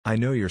I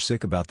know you're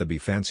sick about the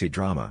BeFancy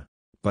drama,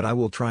 but I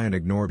will try and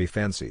ignore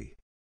BeFancy.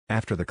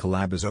 After the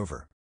collab is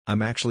over,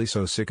 I'm actually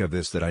so sick of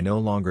this that I no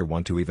longer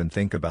want to even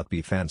think about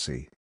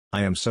BeFancy.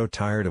 I am so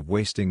tired of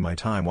wasting my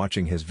time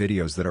watching his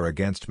videos that are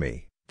against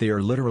me. They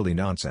are literally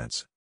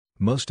nonsense.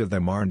 Most of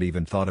them aren't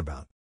even thought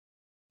about.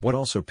 What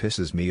also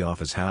pisses me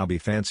off is how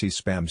BeFancy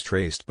spams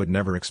Traced but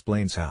never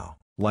explains how.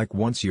 Like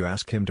once you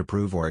ask him to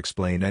prove or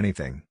explain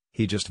anything,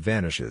 he just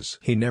vanishes.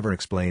 He never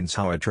explains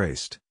how it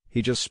traced,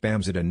 he just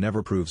spams it and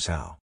never proves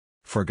how.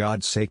 For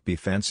God's sake,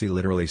 BeFancy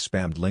literally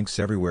spammed links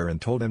everywhere and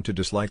told him to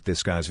dislike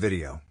this guy's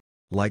video.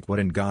 Like what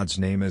in God's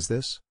name is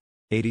this?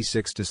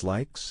 86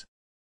 dislikes?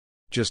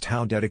 Just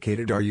how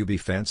dedicated are you,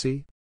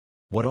 BeFancy?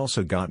 What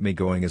also got me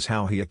going is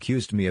how he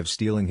accused me of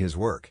stealing his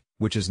work,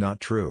 which is not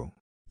true.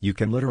 You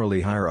can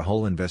literally hire a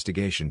whole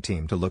investigation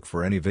team to look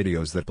for any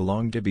videos that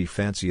belong to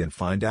BeFancy and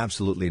find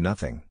absolutely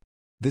nothing.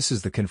 This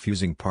is the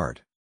confusing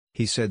part.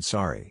 He said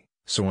sorry,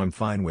 so I'm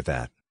fine with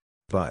that.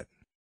 But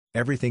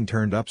everything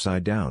turned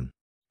upside down.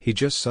 He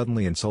just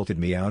suddenly insulted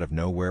me out of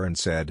nowhere and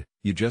said,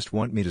 "You just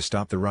want me to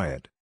stop the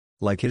riot."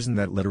 Like, isn't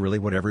that literally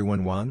what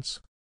everyone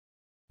wants?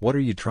 What are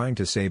you trying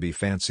to say,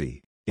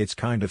 BeFancy? It's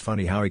kind of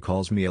funny how he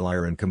calls me a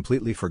liar and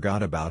completely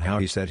forgot about how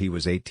he said he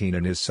was 18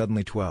 and is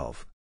suddenly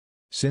 12.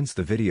 Since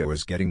the video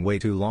is getting way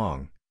too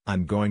long,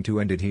 I'm going to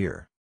end it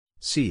here.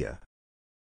 See ya.